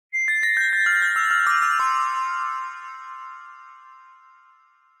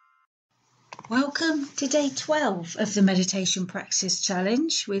Welcome to day 12 of the Meditation Practice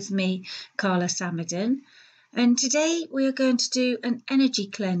Challenge with me, Carla Samadin. And today we are going to do an energy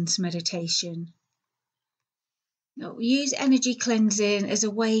cleanse meditation. Now, we use energy cleansing as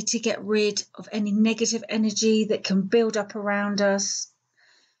a way to get rid of any negative energy that can build up around us.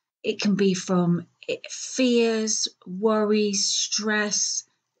 It can be from fears, worries, stress,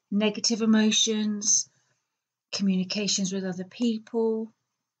 negative emotions, communications with other people,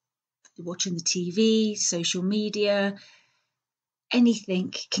 watching the TV, social media.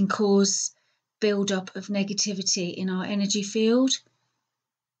 Anything can cause build-up of negativity in our energy field.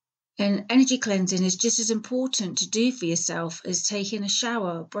 And energy cleansing is just as important to do for yourself as taking a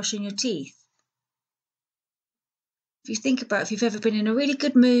shower, brushing your teeth. If you think about if you've ever been in a really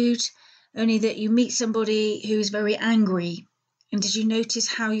good mood, only that you meet somebody who is very angry, and did you notice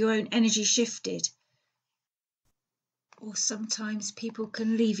how your own energy shifted? Or sometimes people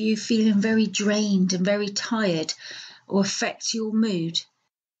can leave you feeling very drained and very tired or affect your mood.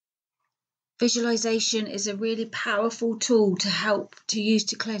 Visualization is a really powerful tool to help to use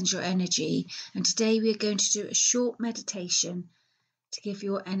to cleanse your energy. And today we are going to do a short meditation to give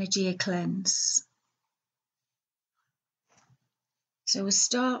your energy a cleanse. So we'll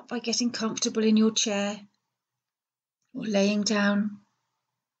start by getting comfortable in your chair or laying down,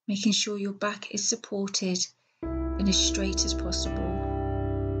 making sure your back is supported and as straight as possible.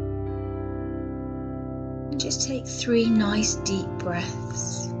 And just take 3 nice deep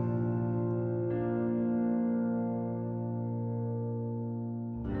breaths.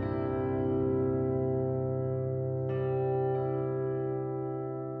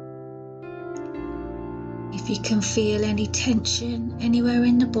 If you can feel any tension anywhere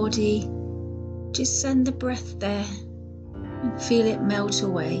in the body, just send the breath there and feel it melt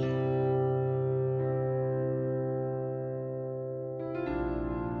away.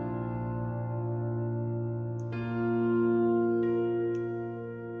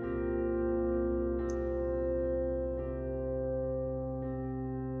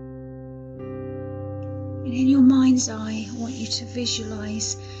 And in your mind's eye, I want you to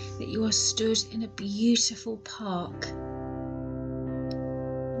visualize that you are stood in a beautiful park, a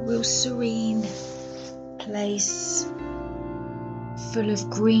real serene place full of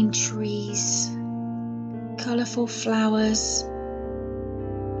green trees, colourful flowers,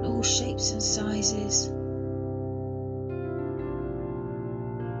 all shapes and sizes.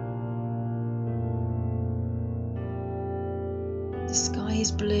 The sky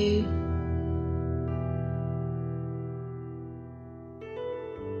is blue.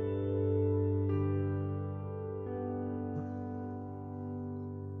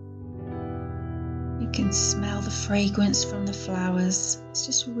 You can smell the fragrance from the flowers. It's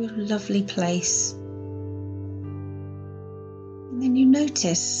just a real lovely place. And then you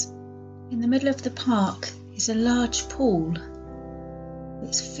notice in the middle of the park is a large pool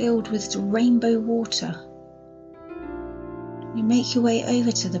that's filled with rainbow water. You make your way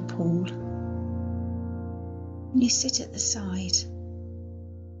over to the pool and you sit at the side.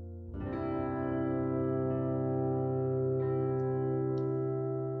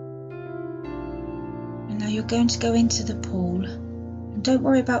 Now you're going to go into the pool, and don't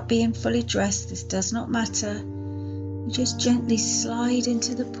worry about being fully dressed, this does not matter. You just gently slide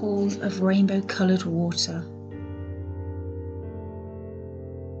into the pool of rainbow coloured water.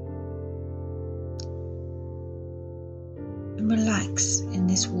 And relax in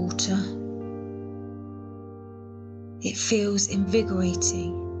this water. It feels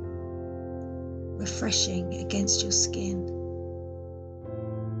invigorating, refreshing against your skin.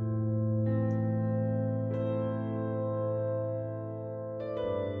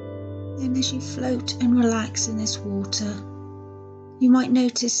 And as you float and relax in this water, you might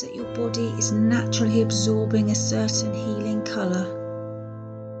notice that your body is naturally absorbing a certain healing colour.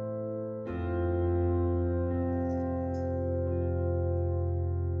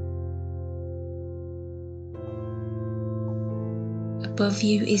 Above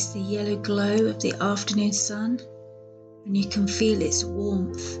you is the yellow glow of the afternoon sun, and you can feel its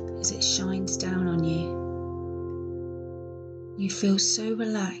warmth as it shines down on you. You feel so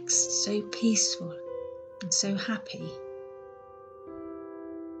relaxed, so peaceful, and so happy.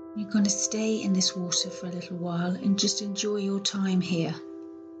 You're going to stay in this water for a little while and just enjoy your time here.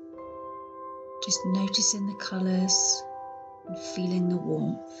 Just noticing the colours and feeling the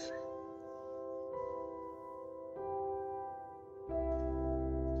warmth.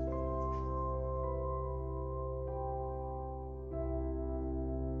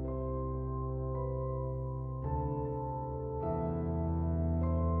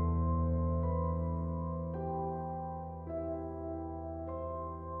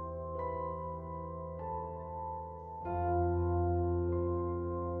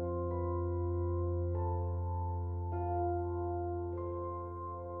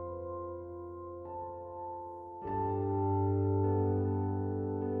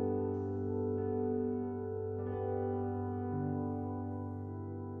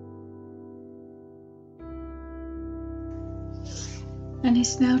 And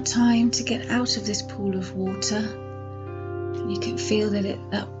it's now time to get out of this pool of water. You can feel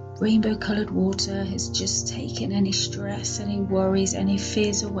that rainbow coloured water has just taken any stress, any worries, any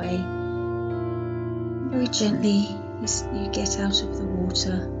fears away. Very gently you get out of the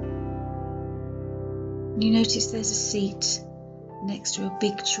water. And you notice there's a seat next to a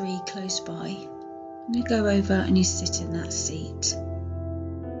big tree close by. And you go over and you sit in that seat.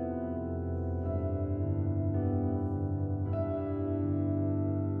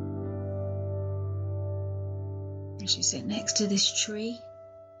 As you sit next to this tree,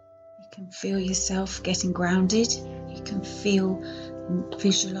 you can feel yourself getting grounded. You can feel and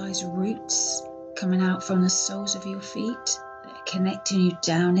visualize roots coming out from the soles of your feet that are connecting you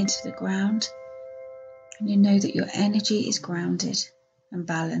down into the ground. And you know that your energy is grounded and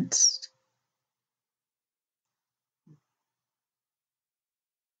balanced.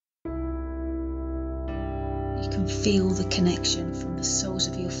 You can feel the connection from the soles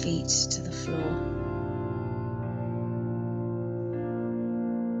of your feet to the floor.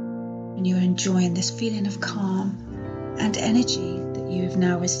 And you're enjoying this feeling of calm and energy that you have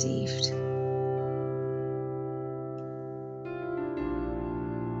now received.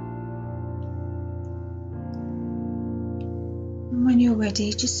 And when you're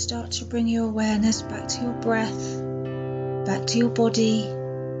ready, just start to bring your awareness back to your breath, back to your body,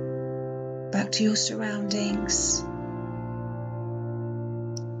 back to your surroundings.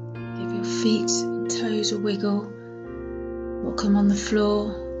 Give your feet and toes a wiggle. Rock them on the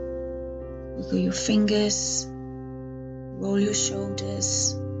floor. Wiggle your fingers. Roll your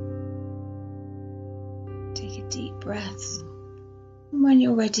shoulders. Take a deep breath. And when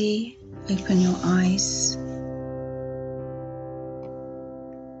you're ready, open your eyes.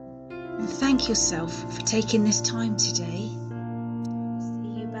 And thank yourself for taking this time today.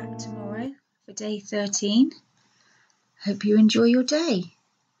 See you back tomorrow for day 13. Hope you enjoy your day.